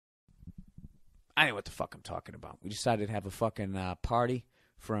I know what the fuck I'm talking about. We decided to have a fucking party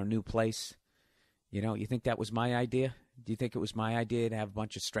for a new place. You know, you think that was my idea? Do you think it was my idea to have a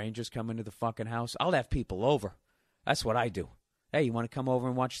bunch of strangers come into the fucking house? I'll have people over. That's what I do. Hey, you want to come over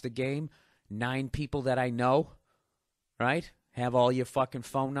and watch the game? 9 people that I know, right? Have all your fucking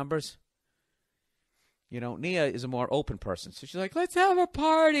phone numbers. You know, Nia is a more open person. So she's like, let's have a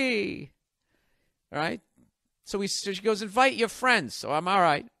party. All right? So she goes, invite your friends. So I'm all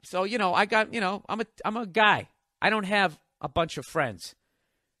right. So, you know, I got, you know, I'm a guy. I don't have a bunch of friends.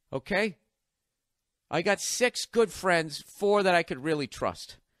 Okay? I got 6 good friends, 4 that I could really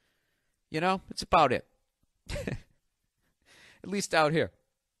trust. You know, it's about it. At least out here.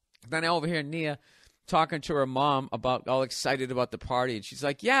 Then over here, Nia talking to her mom about all excited about the party. And she's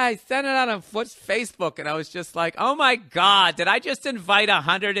like, yeah, I sent it on Facebook. And I was just like, oh, my God, did I just invite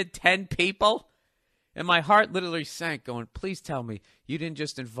 110 people? And my heart literally sank going, please tell me you didn't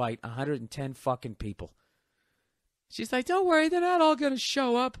just invite 110 fucking people. She's like, don't worry, they're not all going to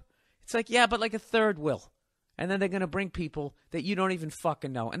show up. It's like, yeah, but like a third will. And then they're going to bring people that you don't even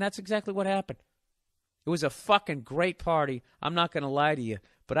fucking know. And that's exactly what happened. It was a fucking great party. I'm not going to lie to you.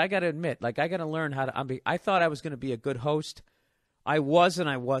 But I got to admit, like, I got to learn how to. I thought I was going to be a good host. I was and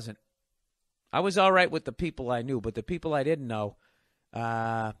I wasn't. I was all right with the people I knew, but the people I didn't know,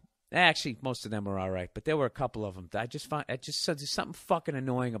 actually, most of them were all right. But there were a couple of them. I just said there's something fucking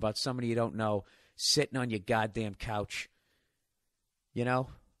annoying about somebody you don't know sitting on your goddamn couch. You know?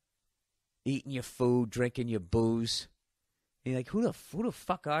 Eating your food, drinking your booze. And you're like, who the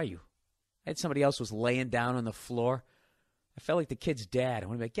fuck are you? I had somebody else was laying down on the floor. I felt like the kid's dad. I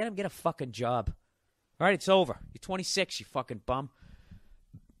want to be like, get a fucking job. All right, it's over. You're 26, you fucking bum.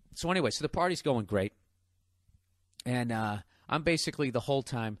 So anyway, so the party's going great. And I'm basically the whole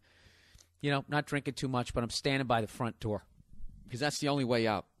time, you know, not drinking too much, but I'm standing by the front door because that's the only way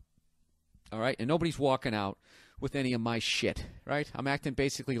out. All right? And nobody's walking out with any of my shit, right? I'm acting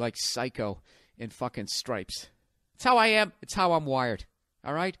basically like Psycho in fucking Stripes. It's how I am. It's how I'm wired.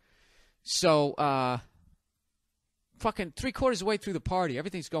 All right? So, fucking 3/4 of the way through the party,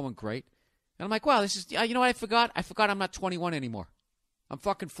 everything's going great. And I'm like, wow, this is, you know what I forgot? I forgot I'm not 21 anymore. I'm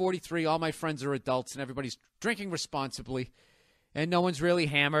fucking 43. All my friends are adults, and everybody's drinking responsibly. And no one's really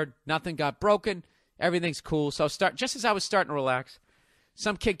hammered. Nothing got broken. Everything's cool. So just as I was starting to relax,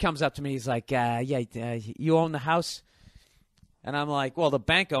 some kid comes up to me. He's like, you own the house? And I'm like, well, the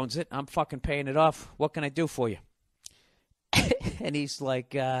bank owns it. I'm fucking paying it off. What can I do for you? And he's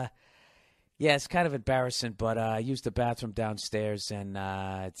like, yeah, it's kind of embarrassing, but I used the bathroom downstairs, and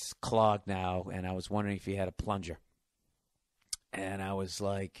it's clogged now, and I was wondering if you had a plunger. And I was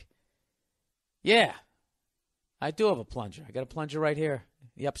like, yeah, I do have a plunger. I got a plunger right here,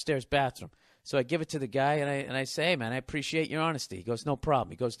 the upstairs bathroom. So I give it to the guy, and I say, hey, man, I appreciate your honesty. He goes, no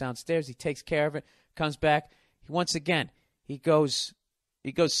problem. He goes downstairs. He takes care of it, comes back. Once again, he goes,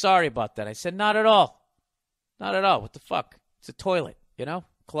 sorry about that. I said, not at all. Not at all. What the fuck? It's a toilet, you know?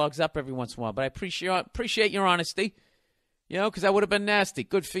 Clogs up every once in a while. But I appreciate your honesty, you know, because that would have been nasty.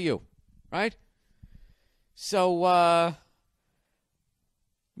 Good for you, right? So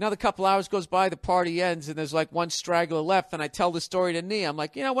another couple hours goes by, the party ends, and there's like one straggler left, and I tell the story to Nia. I'm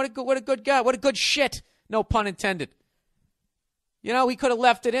like, you know, what a good guy. What a good shit. No pun intended. You know, he could have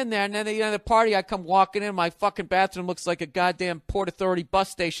left it in there, and then at the end of the party, I come walking in, my fucking bathroom looks like a goddamn Port Authority bus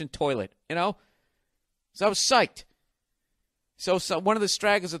station toilet, you know? So I was psyched. So one of the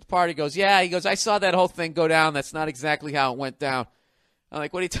stragglers at the party goes, yeah, he goes, I saw that whole thing go down. That's not exactly how it went down. I'm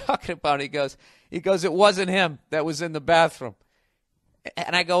like, what are you talking about? He goes, it wasn't him that was in the bathroom.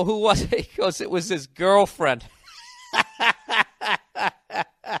 And I go, who was it? He goes, it was his girlfriend.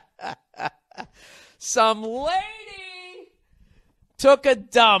 Some lady took a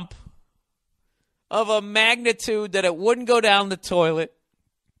dump of a magnitude that it wouldn't go down the toilet.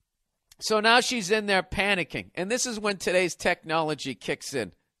 So now she's in there panicking. And this is when today's technology kicks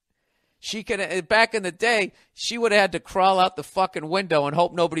in. Back in the day, she would have had to crawl out the fucking window and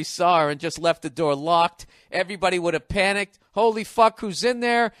hope nobody saw her and just left the door locked. Everybody would have panicked. Holy fuck, who's in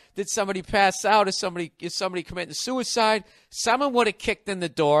there? Did somebody pass out? Is somebody committing suicide? Someone would have kicked in the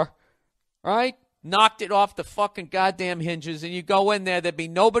door, right? Knocked it off the fucking goddamn hinges, and you go in there, there'd be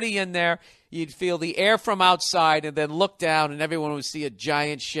nobody in there. You'd feel the air from outside and then look down, and everyone would see a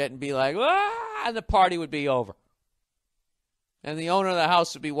giant shit and be like, ah, and the party would be over. And the owner of the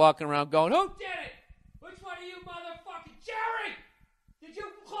house would be walking around going, who did it? Which one of you motherfucking Jerry? Did you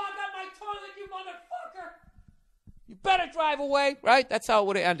clog up my toilet, you motherfucker? You better drive away, right? That's how it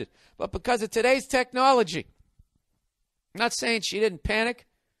would have ended. But because of today's technology, I'm not saying she didn't panic.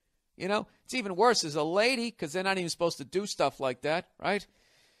 You know, it's even worse as a lady because they're not even supposed to do stuff like that, right?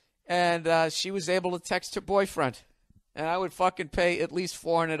 And she was able to text her boyfriend. And I would fucking pay at least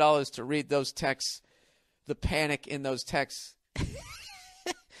 $400 to read those texts, the panic in those texts.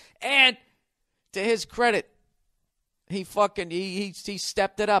 And to his credit, he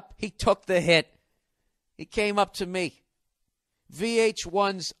stepped it up. He took the hit. He came up to me.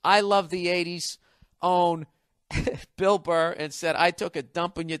 VH1's I Love the 80s own Bill Burr and said, I took a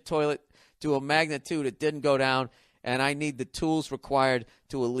dump in your toilet to a magnitude it didn't go down, and I need the tools required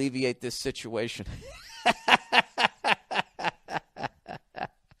to alleviate this situation.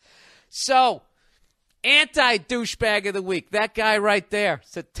 So, anti-douchebag of the week, that guy right there,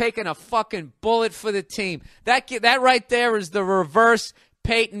 so taking a fucking bullet for the team. That right there is the reverse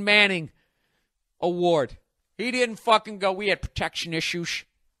Peyton Manning award. He didn't fucking go, we had protection issues,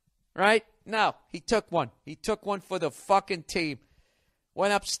 right? No, he took one. He took one for the fucking team.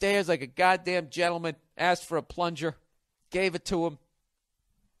 Went upstairs like a goddamn gentleman, asked for a plunger, gave it to him,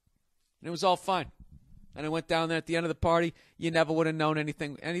 and it was all fine. And I went down there at the end of the party. You never would have known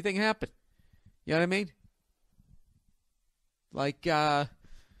anything happened. You know what I mean? Like,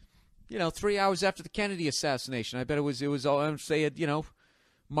 3 hours after the Kennedy assassination, I bet it was all, they had,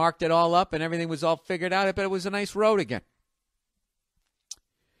 marked it all up and everything was all figured out. I bet it was a nice road again.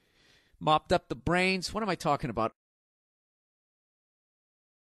 Mopped up the brains. What am I talking about?